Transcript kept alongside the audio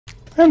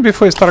And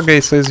before you start,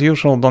 guys, as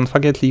usual, don't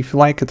forget, if you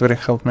like it, really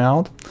help me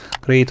out.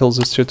 Create all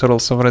these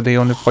tutorials every day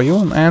only for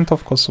you, and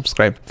of course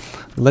subscribe.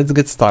 Let's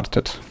get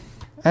started.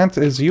 And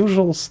as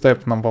usual,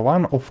 step number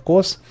 1, of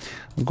course,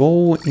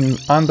 go in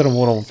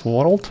Underworld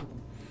world.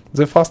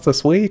 The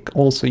fastest way,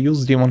 also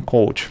use Demon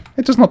Coach.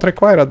 It is not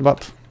required,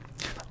 but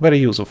very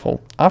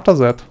useful. After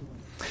that,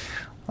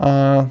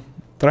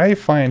 try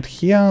find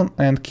here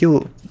and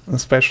kill a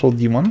special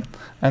demon.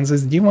 And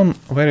this demon,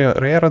 very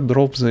rare,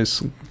 drops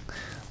this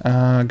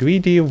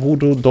greedy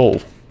voodoo doll.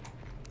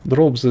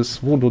 Drops this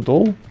voodoo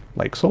doll,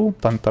 like so.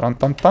 Tan tan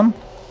tan tan.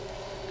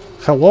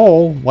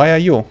 Hello, why are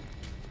you?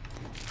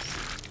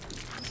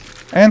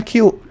 And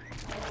kill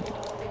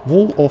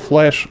Wool of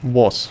Flesh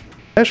boss.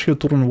 Flesh you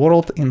turn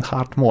world in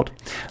hard mode.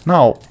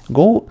 Now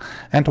go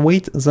and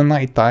wait the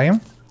night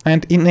time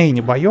and in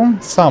any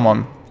biome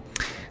summon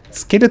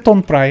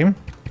Skeleton Prime.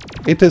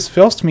 It is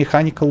first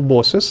mechanical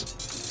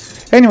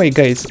bosses. Anyway,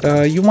 guys,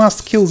 you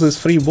must kill these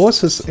 3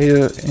 bosses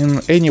in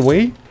any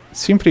way,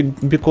 simply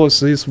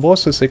because this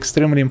boss is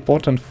extremely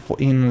important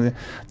in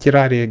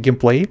Terraria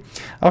gameplay.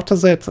 After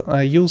that,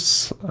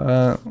 use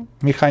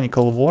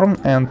Mechanical Worm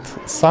and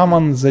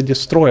summon the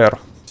Destroyer.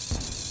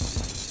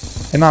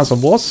 Another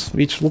boss,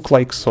 which look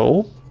like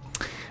so.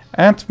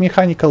 And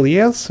Mechanical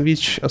Ears,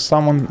 which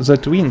summon the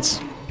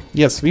Twins.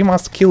 Yes, we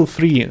must kill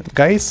 3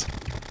 guys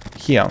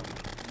here.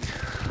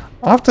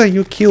 After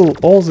you kill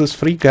all these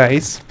 3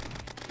 guys,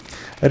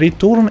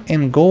 return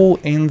and go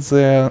in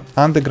the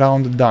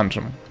underground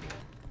dungeon.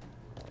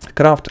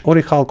 Craft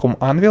Orichalcum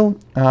Anvil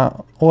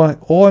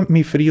or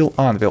Mithril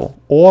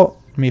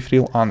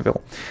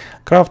Anvil.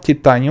 Craft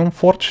Titanium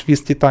Forge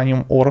with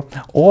Titanium ore,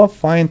 or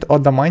find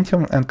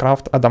Adamantium and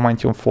craft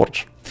Adamantium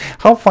Forge.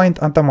 How find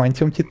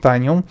Adamantium,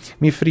 Titanium,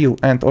 Mithril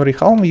and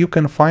Orichalcum you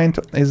can find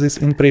this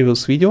in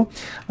previous video.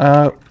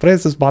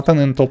 Press this button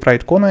in top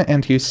right corner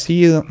and you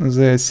see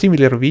the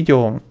similar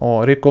video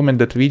or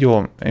recommended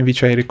video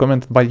which I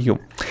recommended by you.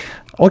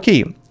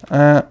 Okay,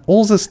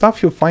 all the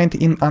stuff you find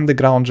in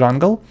underground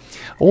jungle.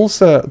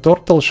 Also,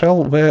 turtle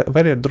shell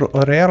very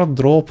rare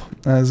drop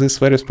this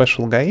very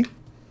special guy.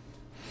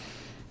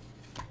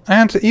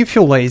 And if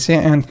you're lazy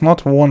and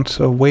not want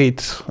to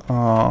wait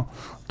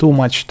too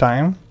much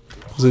time,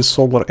 this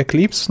Solar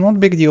Eclipse, not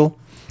big deal.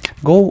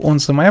 Go on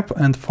the map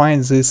and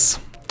find this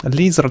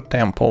Lizard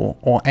Temple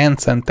or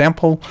Ancient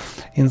Temple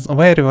in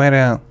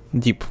very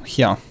deep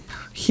here.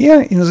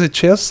 Here in the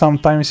chest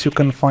sometimes you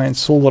can find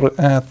Solar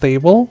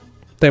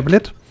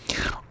Tablet,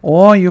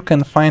 or you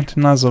can find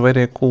another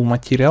very cool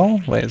material.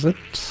 Where is it?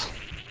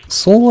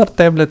 Solar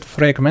Tablet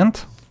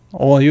Fragment.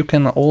 Or you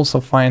can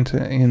also find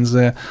in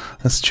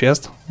this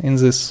chest, in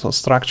this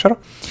structure,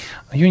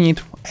 you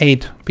need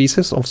 8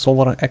 pieces of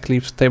Solar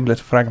Eclipse Tablet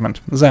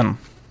Fragment. Then,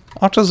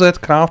 after that,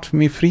 craft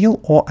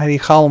Mithril or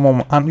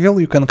Orichalcum Anvil.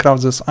 You can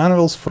craft these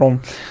anvils from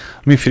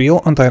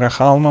Mithril and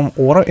Orichalcum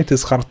ore. It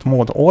is hard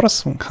mode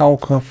ores. How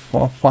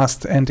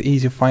fast and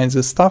easy find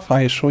this stuff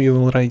I show you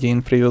already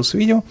in previous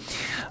video.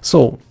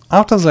 So,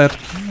 after that,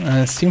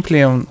 simply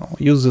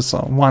use this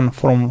one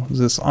from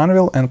this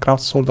anvil and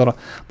craft Solar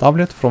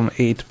Tablet from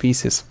 8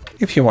 pieces,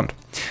 if you want.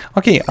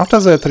 Okay, after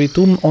that,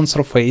 return on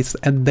surface.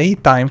 At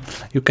daytime,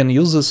 you can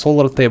use the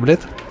Solar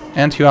Tablet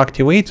and you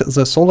activate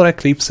the Solar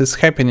Eclipse is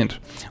happening,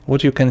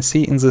 what you can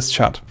see in this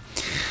chart.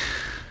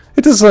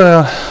 It is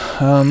a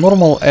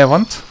normal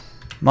event,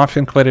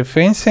 nothing very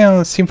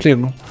fancy. Simply,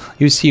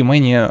 you see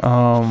many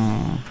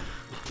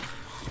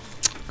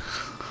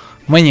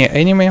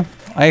enemy.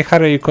 I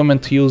highly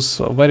recommend to use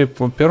very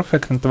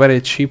perfect and very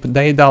cheap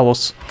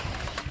Daedalus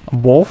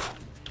both,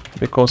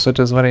 because it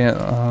is very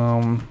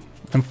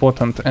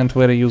important and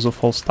very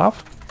useful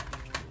stuff.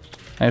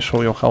 I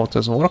show you how it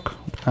does work.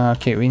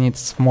 Okay, we need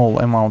small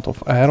amount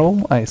of arrow,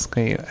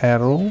 ISK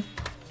arrow,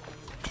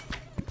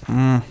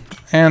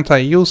 and I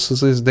use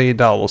this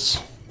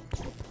Daedalus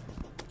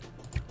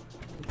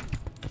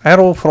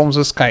arrow from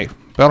the sky,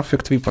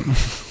 perfect weapon.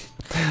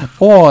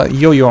 Or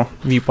yo-yo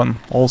weapon,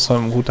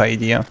 also a good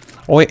idea.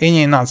 Or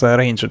any another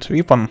ranged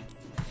weapon,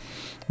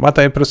 but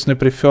I personally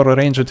prefer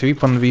ranged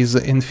weapon with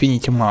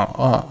infinity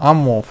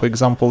ammo, for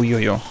example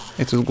yo-yo.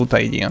 It is a good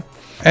idea.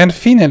 And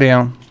finally,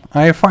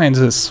 I find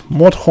this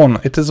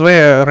Modhorn. It is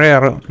very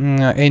rare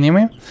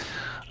enemy.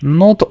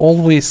 Not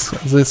always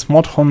this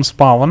Modhorn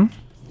spawn,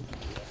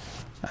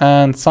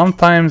 and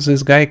sometimes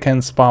this guy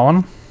can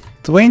spawn.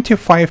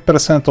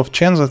 25% of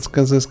chance that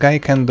this guy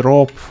can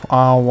drop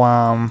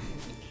our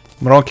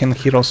Broken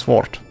Hero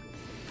Sword.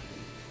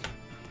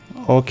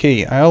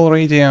 Okay, I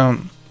already,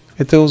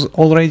 it was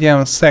already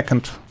a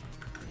second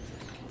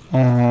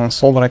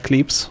Solar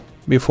Eclipse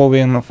before we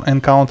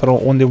encounter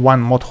only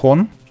one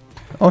Modhorn.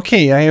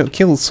 Okay, I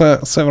killed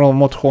several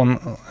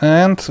Modhorn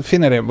and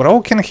finally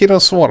Broken Hero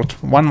Sword,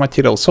 one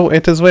material. So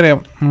it is very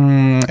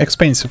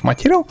expensive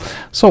material.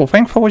 So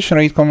thanks for watching,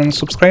 rate, comment,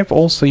 subscribe.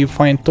 Also you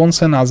find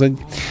tons and other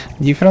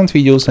different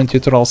videos and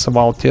tutorials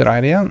about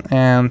Terraria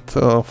and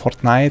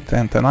Fortnite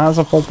and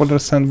another popular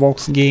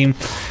sandbox game.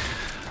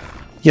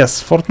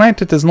 Yes,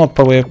 Fortnite, it is not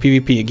probably a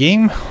PvP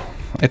game.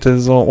 It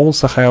is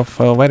also have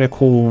very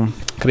cool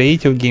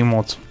creative game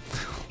modes.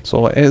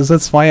 So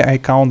that's why I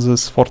count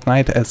this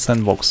Fortnite as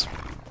sandbox,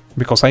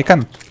 because I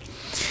can.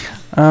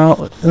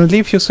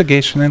 Leave your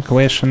suggestion and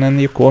question and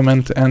your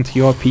comment and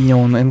your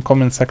opinion in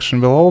comment section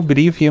below.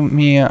 Believe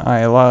me,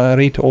 I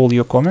read all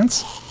your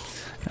comments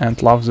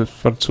and love the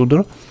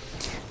further.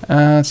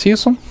 See you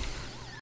soon.